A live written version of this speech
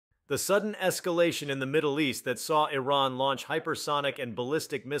The sudden escalation in the Middle East that saw Iran launch hypersonic and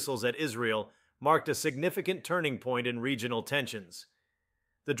ballistic missiles at Israel marked a significant turning point in regional tensions.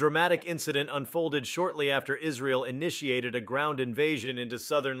 The dramatic incident unfolded shortly after Israel initiated a ground invasion into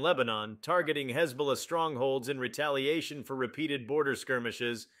southern Lebanon, targeting Hezbollah strongholds in retaliation for repeated border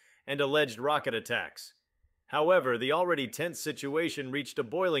skirmishes and alleged rocket attacks. However, the already tense situation reached a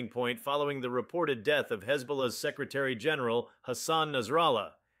boiling point following the reported death of Hezbollah's Secretary General Hasan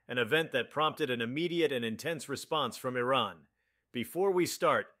Nasrallah, an event that prompted an immediate and intense response from Iran. Before we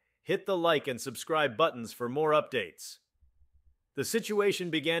start, hit the like and subscribe buttons for more updates. The situation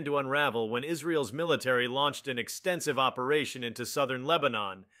began to unravel when Israel's military launched an extensive operation into southern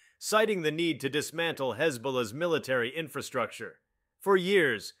Lebanon, citing the need to dismantle Hezbollah's military infrastructure. For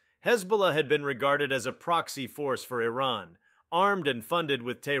years, Hezbollah had been regarded as a proxy force for Iran, armed and funded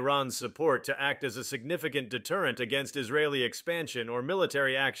with Tehran's support to act as a significant deterrent against Israeli expansion or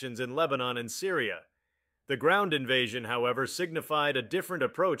military actions in Lebanon and Syria. The ground invasion, however, signified a different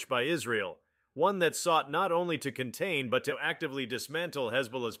approach by Israel, one that sought not only to contain but to actively dismantle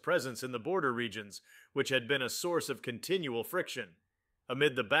Hezbollah's presence in the border regions, which had been a source of continual friction.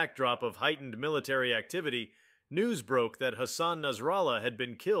 Amid the backdrop of heightened military activity, news broke that Hasan Nasrallah had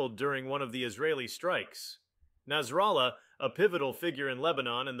been killed during one of the Israeli strikes. Nasrallah, a pivotal figure in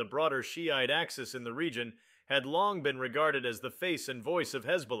Lebanon and the broader Shiite axis in the region, had long been regarded as the face and voice of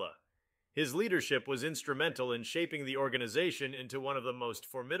Hezbollah. His leadership was instrumental in shaping the organization into one of the most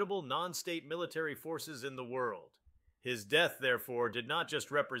formidable non-state military forces in the world. His death, therefore, did not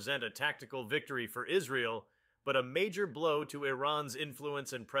just represent a tactical victory for Israel, but a major blow to Iran's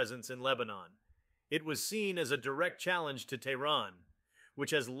influence and presence in Lebanon. It was seen as a direct challenge to Tehran,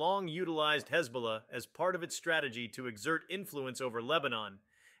 which has long utilized Hezbollah as part of its strategy to exert influence over Lebanon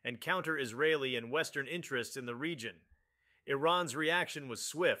and counter Israeli and Western interests in the region. Iran's reaction was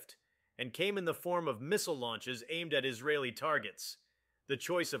swift and came in the form of missile launches aimed at Israeli targets. The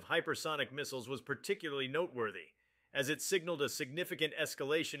choice of hypersonic missiles was particularly noteworthy, as it signaled a significant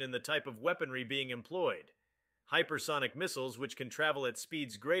escalation in the type of weaponry being employed. Hypersonic missiles, which can travel at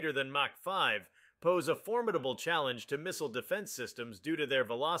speeds greater than Mach 5, pose a formidable challenge to missile defense systems due to their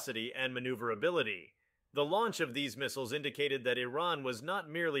velocity and maneuverability. The launch of these missiles indicated that Iran was not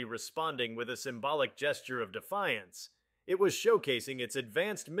merely responding with a symbolic gesture of defiance. It was showcasing its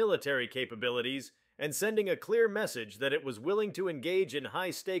advanced military capabilities and sending a clear message that it was willing to engage in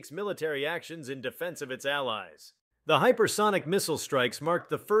high-stakes military actions in defense of its allies. The hypersonic missile strikes marked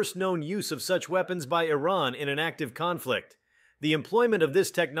the first known use of such weapons by Iran in an active conflict. The employment of this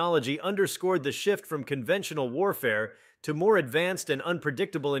technology underscored the shift from conventional warfare to more advanced and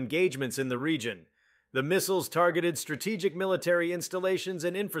unpredictable engagements in the region. The missiles targeted strategic military installations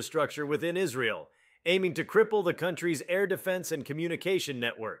and infrastructure within Israel, aiming to cripple the country's air defense and communication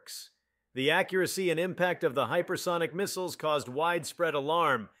networks. The accuracy and impact of the hypersonic missiles caused widespread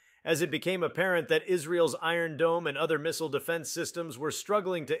alarm, as it became apparent that Israel's Iron Dome and other missile defense systems were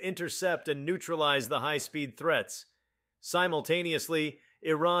struggling to intercept and neutralize the high-speed threats. Simultaneously,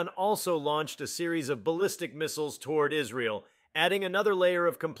 Iran also launched a series of ballistic missiles toward Israel, adding another layer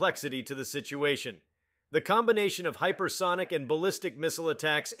of complexity to the situation. The combination of hypersonic and ballistic missile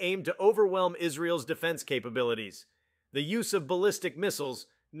attacks aimed to overwhelm Israel's defense capabilities. The use of ballistic missiles,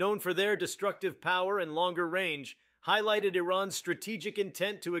 known for their destructive power and longer range, highlighted Iran's strategic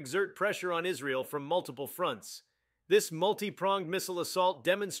intent to exert pressure on Israel from multiple fronts. This multi-pronged missile assault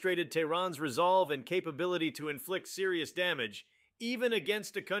demonstrated Tehran's resolve and capability to inflict serious damage, even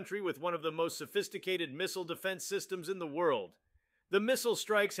against a country with one of the most sophisticated missile defense systems in the world. The missile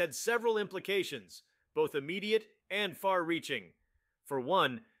strikes had several implications, both immediate and far-reaching. For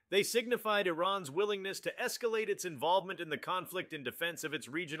one, they signified Iran's willingness to escalate its involvement in the conflict in defense of its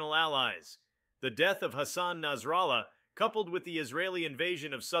regional allies. The death of Hasan Nasrallah, coupled with the Israeli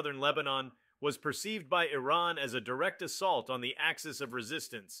invasion of southern Lebanon, was perceived by Iran as a direct assault on the axis of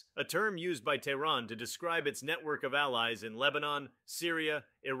resistance, a term used by Tehran to describe its network of allies in Lebanon, Syria,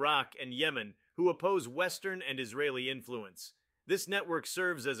 Iraq, and Yemen who oppose Western and Israeli influence. This network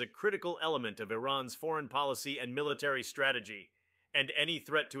serves as a critical element of Iran's foreign policy and military strategy, and any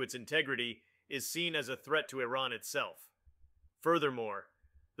threat to its integrity is seen as a threat to Iran itself. Furthermore,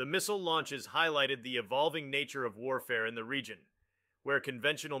 the missile launches highlighted the evolving nature of warfare in the region, where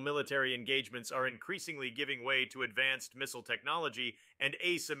conventional military engagements are increasingly giving way to advanced missile technology and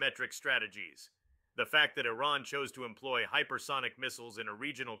asymmetric strategies. The fact that Iran chose to employ hypersonic missiles in a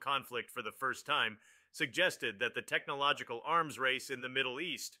regional conflict for the first time suggested that the technological arms race in the Middle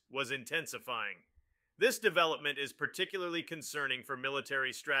East was intensifying. This development is particularly concerning for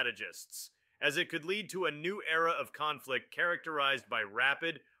military strategists, as it could lead to a new era of conflict characterized by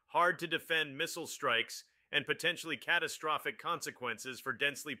rapid, hard-to-defend missile strikes, and potentially catastrophic consequences for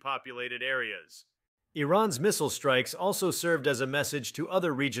densely populated areas. Iran's missile strikes also served as a message to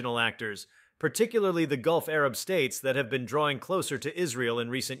other regional actors, particularly the Gulf Arab states that have been drawing closer to Israel in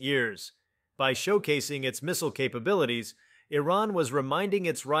recent years. By showcasing its missile capabilities, Iran was reminding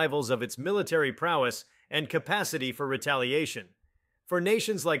its rivals of its military prowess and capacity for retaliation. For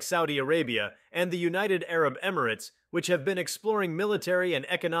nations like Saudi Arabia and the United Arab Emirates, which have been exploring military and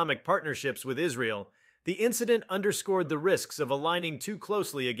economic partnerships with Israel, the incident underscored the risks of aligning too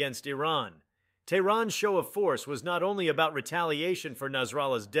closely against Iran. Tehran's show of force was not only about retaliation for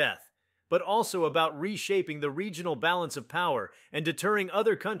Nasrallah's death, but also about reshaping the regional balance of power and deterring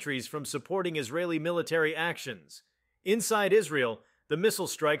other countries from supporting Israeli military actions. Inside Israel, the missile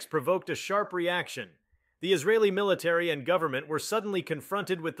strikes provoked a sharp reaction. The Israeli military and government were suddenly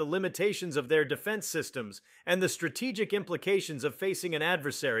confronted with the limitations of their defense systems and the strategic implications of facing an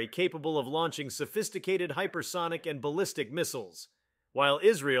adversary capable of launching sophisticated hypersonic and ballistic missiles. While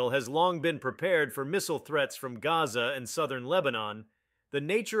Israel has long been prepared for missile threats from Gaza and southern Lebanon, the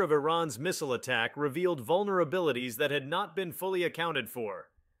nature of Iran's missile attack revealed vulnerabilities that had not been fully accounted for.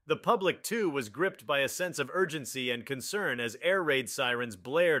 The public, too, was gripped by a sense of urgency and concern as air raid sirens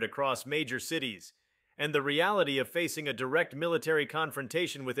blared across major cities, and the reality of facing a direct military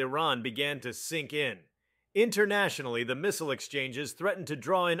confrontation with Iran began to sink in. Internationally, the missile exchanges threatened to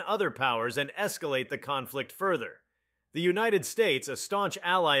draw in other powers and escalate the conflict further. The United States, a staunch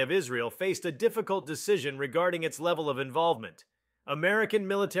ally of Israel, faced a difficult decision regarding its level of involvement. American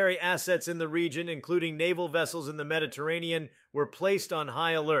military assets in the region, including naval vessels in the Mediterranean, were placed on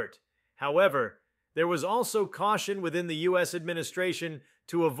high alert. However, there was also caution within the U.S. administration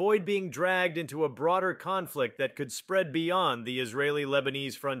to avoid being dragged into a broader conflict that could spread beyond the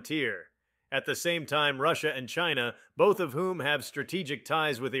Israeli-Lebanese frontier. At the same time, Russia and China, both of whom have strategic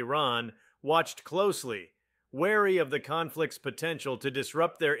ties with Iran, watched closely, wary of the conflict's potential to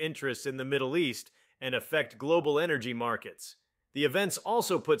disrupt their interests in the Middle East and affect global energy markets. The events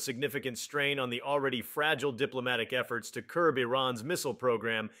also put significant strain on the already fragile diplomatic efforts to curb Iran's missile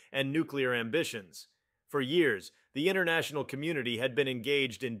program and nuclear ambitions. For years, the international community had been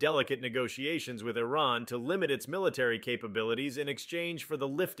engaged in delicate negotiations with Iran to limit its military capabilities in exchange for the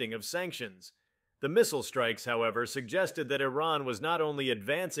lifting of sanctions. The missile strikes, however, suggested that Iran was not only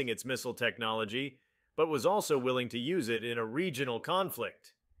advancing its missile technology, but was also willing to use it in a regional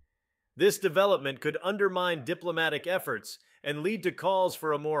conflict. This development could undermine diplomatic efforts and lead to calls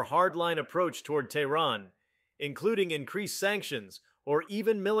for a more hardline approach toward Tehran, including increased sanctions or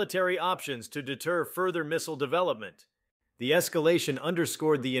even military options to deter further missile development. The escalation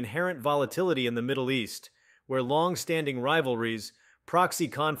underscored the inherent volatility in the Middle East, where long-standing rivalries, proxy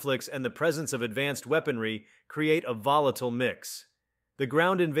conflicts, and the presence of advanced weaponry create a volatile mix. The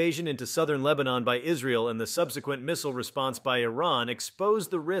ground invasion into southern Lebanon by Israel and the subsequent missile response by Iran exposed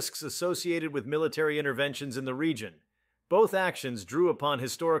the risks associated with military interventions in the region. Both actions drew upon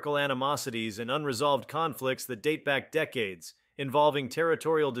historical animosities and unresolved conflicts that date back decades, involving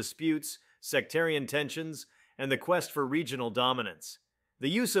territorial disputes, sectarian tensions, and the quest for regional dominance. The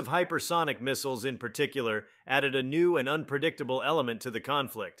use of hypersonic missiles in particular added a new and unpredictable element to the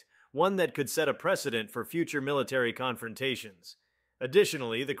conflict, one that could set a precedent for future military confrontations.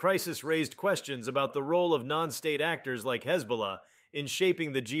 Additionally, the crisis raised questions about the role of non-state actors like Hezbollah in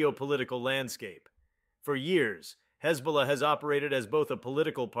shaping the geopolitical landscape. For years, Hezbollah has operated as both a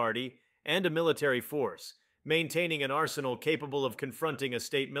political party and a military force, maintaining an arsenal capable of confronting a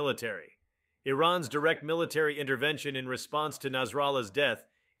state military. Iran's direct military intervention in response to Nasrallah's death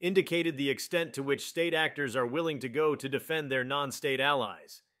indicated the extent to which state actors are willing to go to defend their non-state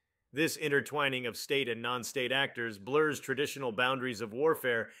allies. This intertwining of state and non-state actors blurs traditional boundaries of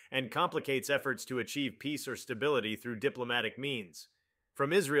warfare and complicates efforts to achieve peace or stability through diplomatic means.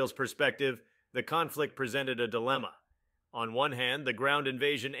 From Israel's perspective, the conflict presented a dilemma. On one hand, the ground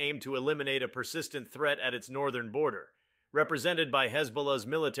invasion aimed to eliminate a persistent threat at its northern border, represented by Hezbollah's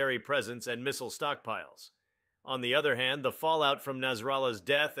military presence and missile stockpiles. On the other hand, the fallout from Nasrallah's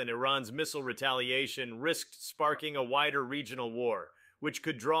death and Iran's missile retaliation risked sparking a wider regional war, which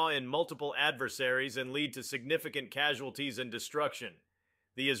could draw in multiple adversaries and lead to significant casualties and destruction.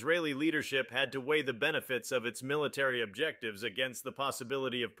 The Israeli leadership had to weigh the benefits of its military objectives against the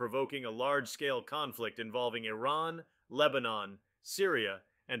possibility of provoking a large-scale conflict involving Iran, Lebanon, Syria,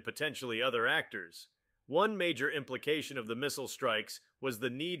 and potentially other actors. One major implication of the missile strikes was the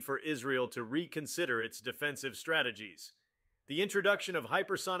need for Israel to reconsider its defensive strategies. The introduction of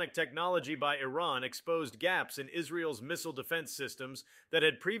hypersonic technology by Iran exposed gaps in Israel's missile defense systems that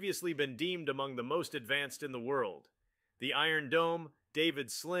had previously been deemed among the most advanced in the world. The Iron Dome,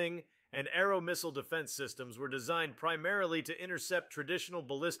 David Sling, and Arrow missile defense systems were designed primarily to intercept traditional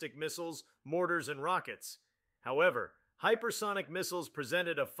ballistic missiles, mortars, and rockets. However, hypersonic missiles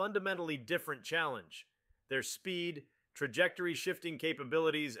presented a fundamentally different challenge. Their speed, trajectory shifting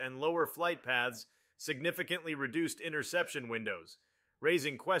capabilities, and lower flight paths significantly reduced interception windows,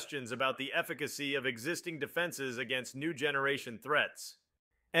 raising questions about the efficacy of existing defenses against new generation threats.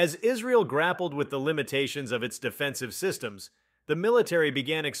 As Israel grappled with the limitations of its defensive systems, the military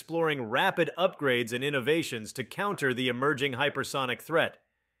began exploring rapid upgrades and innovations to counter the emerging hypersonic threat.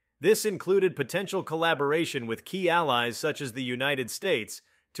 This included potential collaboration with key allies such as the United States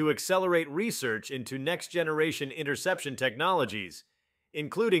to accelerate research into next-generation interception technologies,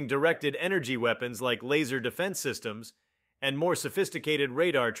 including directed energy weapons like laser defense systems and more sophisticated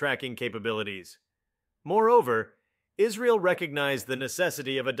radar tracking capabilities. Moreover, Israel recognized the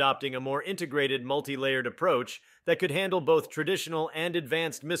necessity of adopting a more integrated, multi-layered approach that could handle both traditional and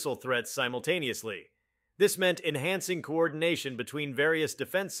advanced missile threats simultaneously. This meant enhancing coordination between various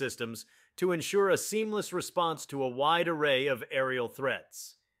defense systems to ensure a seamless response to a wide array of aerial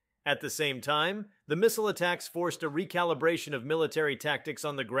threats. At the same time, the missile attacks forced a recalibration of military tactics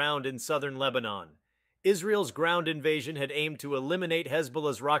on the ground in southern Lebanon. Israel's ground invasion had aimed to eliminate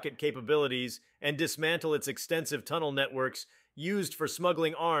Hezbollah's rocket capabilities and dismantle its extensive tunnel networks used for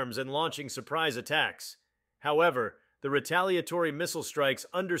smuggling arms and launching surprise attacks. However, the retaliatory missile strikes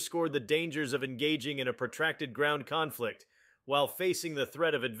underscored the dangers of engaging in a protracted ground conflict while facing the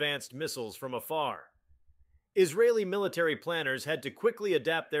threat of advanced missiles from afar. Israeli military planners had to quickly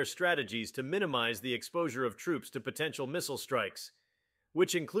adapt their strategies to minimize the exposure of troops to potential missile strikes,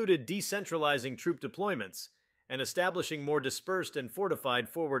 which included decentralizing troop deployments and establishing more dispersed and fortified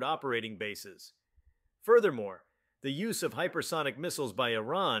forward operating bases. Furthermore, the use of hypersonic missiles by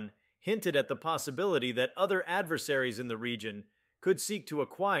Iran hinted at the possibility that other adversaries in the region could seek to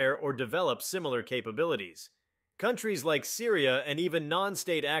acquire or develop similar capabilities. Countries like Syria and even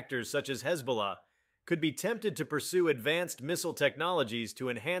non-state actors such as Hezbollah could be tempted to pursue advanced missile technologies to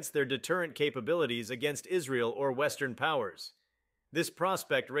enhance their deterrent capabilities against Israel or Western powers. This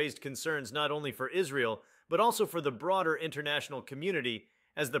prospect raised concerns not only for Israel, but also for the broader international community,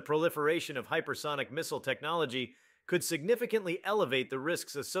 as the proliferation of hypersonic missile technology could significantly elevate the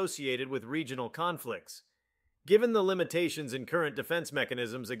risks associated with regional conflicts. Given the limitations in current defense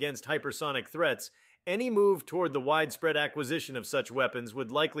mechanisms against hypersonic threats, any move toward the widespread acquisition of such weapons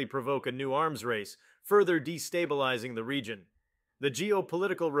would likely provoke a new arms race, further destabilizing the region. The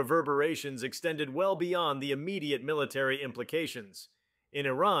geopolitical reverberations extended well beyond the immediate military implications. In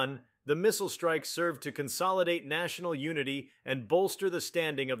Iran, the missile strikes served to consolidate national unity and bolster the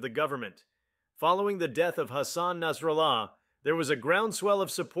standing of the government. Following the death of Hasan Nasrallah, there was a groundswell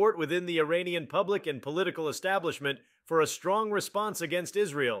of support within the Iranian public and political establishment for a strong response against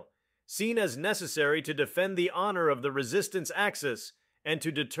Israel, seen as necessary to defend the honor of the resistance axis and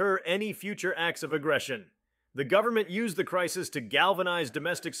to deter any future acts of aggression. The government used the crisis to galvanize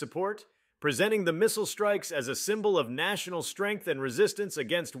domestic support, presenting the missile strikes as a symbol of national strength and resistance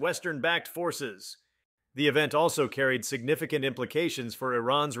against Western-backed forces. The event also carried significant implications for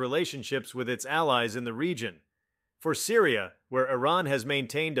Iran's relationships with its allies in the region. For Syria, where Iran has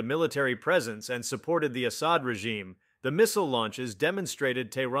maintained a military presence and supported the Assad regime, the missile launches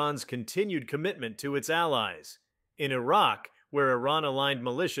demonstrated Tehran's continued commitment to its allies. In Iraq, where Iran-aligned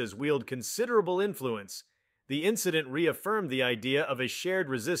militias wield considerable influence, the incident reaffirmed the idea of a shared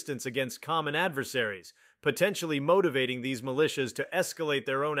resistance against common adversaries, potentially motivating these militias to escalate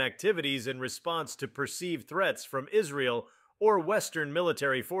their own activities in response to perceived threats from Israel or Western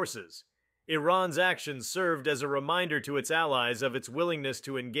military forces. Iran's actions served as a reminder to its allies of its willingness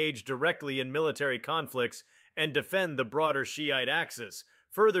to engage directly in military conflicts and defend the broader Shiite axis,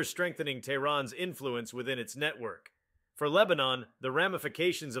 further strengthening Tehran's influence within its network. For Lebanon, the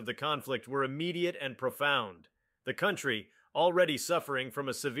ramifications of the conflict were immediate and profound. The country, already suffering from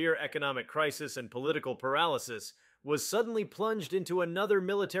a severe economic crisis and political paralysis, was suddenly plunged into another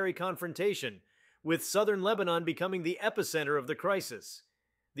military confrontation, with southern Lebanon becoming the epicenter of the crisis.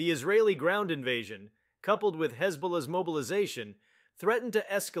 The Israeli ground invasion, coupled with Hezbollah's mobilization, threatened to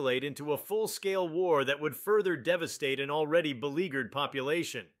escalate into a full-scale war that would further devastate an already beleaguered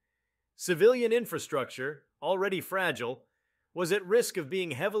population. Civilian infrastructure, already fragile, was at risk of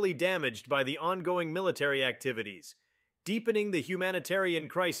being heavily damaged by the ongoing military activities, deepening the humanitarian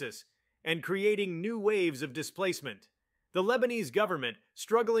crisis and creating new waves of displacement. The Lebanese government,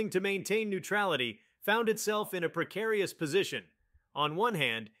 struggling to maintain neutrality, found itself in a precarious position. On one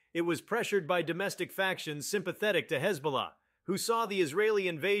hand, it was pressured by domestic factions sympathetic to Hezbollah, who saw the Israeli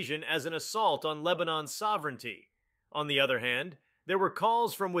invasion as an assault on Lebanon's sovereignty. On the other hand, There were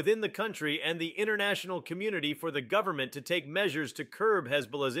calls from within the country and the international community for the government to take measures to curb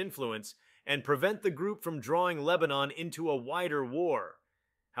Hezbollah's influence and prevent the group from drawing Lebanon into a wider war.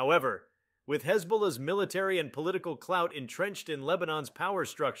 However, with Hezbollah's military and political clout entrenched in Lebanon's power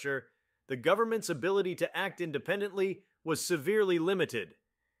structure, the government's ability to act independently was severely limited.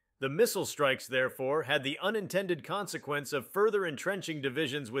 The missile strikes, therefore, had the unintended consequence of further entrenching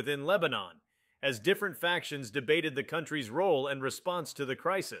divisions within Lebanon, as different factions debated the country's role and response to the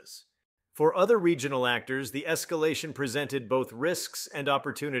crisis. For other regional actors, the escalation presented both risks and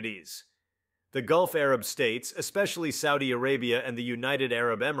opportunities. The Gulf Arab states, especially Saudi Arabia and the United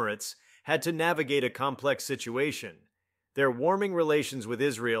Arab Emirates, had to navigate a complex situation. Their warming relations with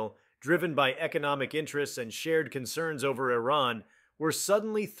Israel, driven by economic interests and shared concerns over Iran, were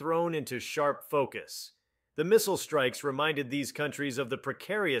suddenly thrown into sharp focus. The missile strikes reminded these countries of the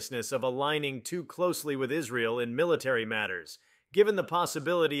precariousness of aligning too closely with Israel in military matters, given the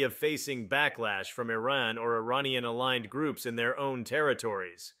possibility of facing backlash from Iran or Iranian-aligned groups in their own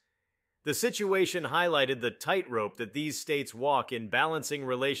territories. The situation highlighted the tightrope that these states walk in balancing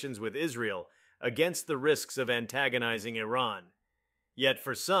relations with Israel against the risks of antagonizing Iran. Yet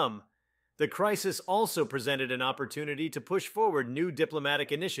for some, the crisis also presented an opportunity to push forward new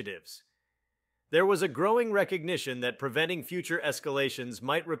diplomatic initiatives. There was a growing recognition that preventing future escalations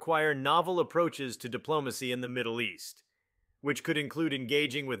might require novel approaches to diplomacy in the Middle East, which could include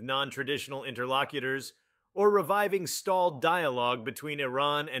engaging with non-traditional interlocutors or reviving stalled dialogue between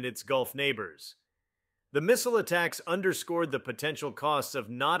Iran and its Gulf neighbors. The missile attacks underscored the potential costs of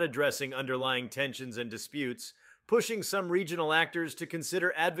not addressing underlying tensions and disputes, pushing some regional actors to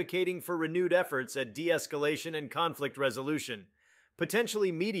consider advocating for renewed efforts at de-escalation and conflict resolution,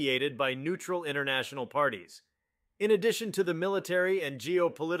 potentially mediated by neutral international parties. In addition to the military and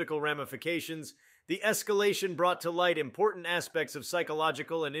geopolitical ramifications, the escalation brought to light important aspects of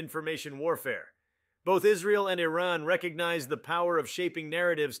psychological and information warfare. Both Israel and Iran recognized the power of shaping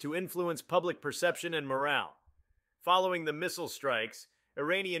narratives to influence public perception and morale. Following the missile strikes,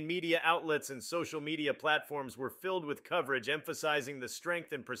 Iranian media outlets and social media platforms were filled with coverage emphasizing the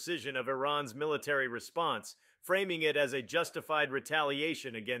strength and precision of Iran's military response, framing it as a justified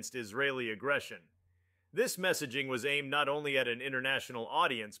retaliation against Israeli aggression. This messaging was aimed not only at an international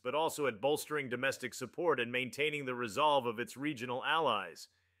audience, but also at bolstering domestic support and maintaining the resolve of its regional allies.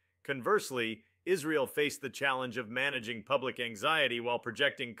 Conversely, Israel faced the challenge of managing public anxiety while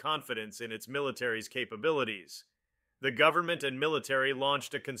projecting confidence in its military's capabilities. The government and military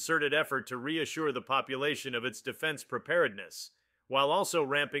launched a concerted effort to reassure the population of its defense preparedness, while also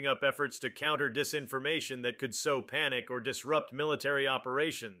ramping up efforts to counter disinformation that could sow panic or disrupt military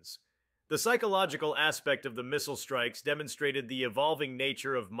operations. The psychological aspect of the missile strikes demonstrated the evolving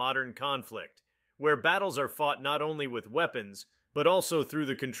nature of modern conflict, where battles are fought not only with weapons, but also through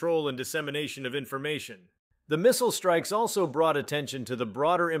the control and dissemination of information. The missile strikes also brought attention to the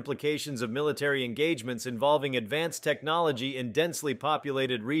broader implications of military engagements involving advanced technology in densely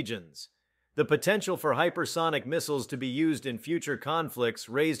populated regions. The potential for hypersonic missiles to be used in future conflicts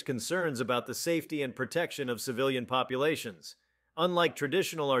raised concerns about the safety and protection of civilian populations. Unlike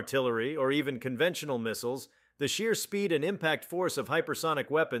traditional artillery or even conventional missiles, the sheer speed and impact force of hypersonic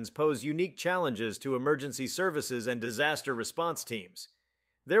weapons pose unique challenges to emergency services and disaster response teams.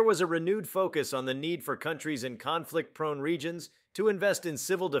 There was a renewed focus on the need for countries in conflict-prone regions to invest in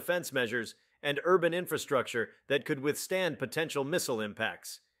civil defense measures and urban infrastructure that could withstand potential missile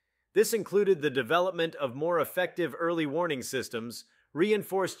impacts. This included the development of more effective early warning systems,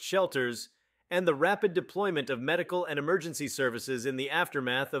 reinforced shelters, and the rapid deployment of medical and emergency services in the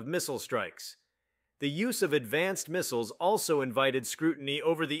aftermath of missile strikes. The use of advanced missiles also invited scrutiny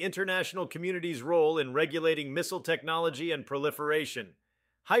over the international community's role in regulating missile technology and proliferation.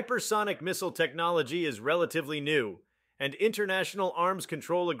 Hypersonic missile technology is relatively new, and international arms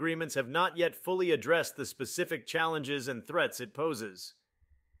control agreements have not yet fully addressed the specific challenges and threats it poses.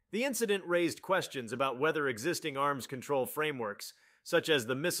 The incident raised questions about whether existing arms control frameworks, such as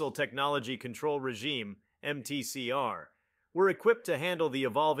the Missile Technology Control Regime, MTCR, were equipped to handle the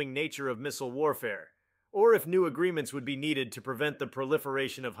evolving nature of missile warfare, or if new agreements would be needed to prevent the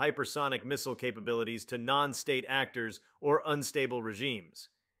proliferation of hypersonic missile capabilities to non-state actors or unstable regimes.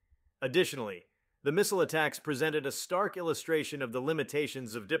 Additionally, the missile attacks presented a stark illustration of the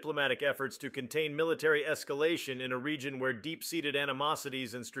limitations of diplomatic efforts to contain military escalation in a region where deep-seated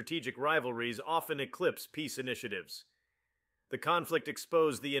animosities and strategic rivalries often eclipse peace initiatives. The conflict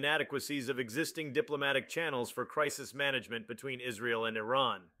exposed the inadequacies of existing diplomatic channels for crisis management between Israel and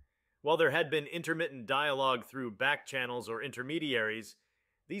Iran. While there had been intermittent dialogue through back channels or intermediaries,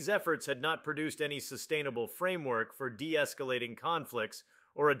 these efforts had not produced any sustainable framework for de-escalating conflicts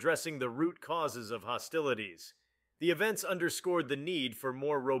or addressing the root causes of hostilities. The events underscored the need for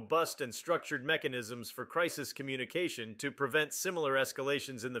more robust and structured mechanisms for crisis communication to prevent similar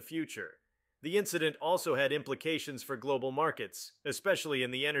escalations in the future. The incident also had implications for global markets, especially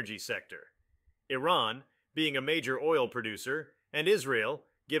in the energy sector. Iran, being a major oil producer, and Israel,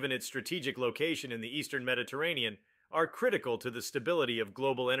 given its strategic location in the eastern Mediterranean, are critical to the stability of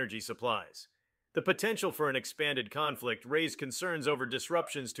global energy supplies. The potential for an expanded conflict raised concerns over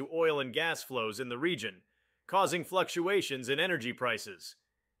disruptions to oil and gas flows in the region, causing fluctuations in energy prices.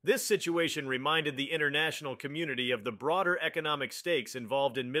 This situation reminded the international community of the broader economic stakes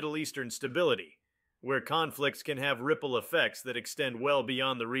involved in Middle Eastern stability, where conflicts can have ripple effects that extend well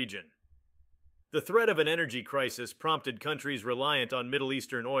beyond the region. The threat of an energy crisis prompted countries reliant on Middle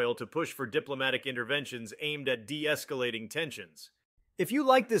Eastern oil to push for diplomatic interventions aimed at de-escalating tensions. If you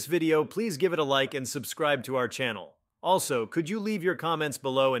like this video, please give it a like and subscribe to our channel. Also, could you leave your comments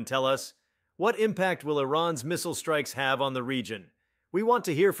below and tell us, what impact will Iran's missile strikes have on the region? We want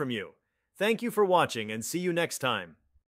to hear from you. Thank you for watching and see you next time.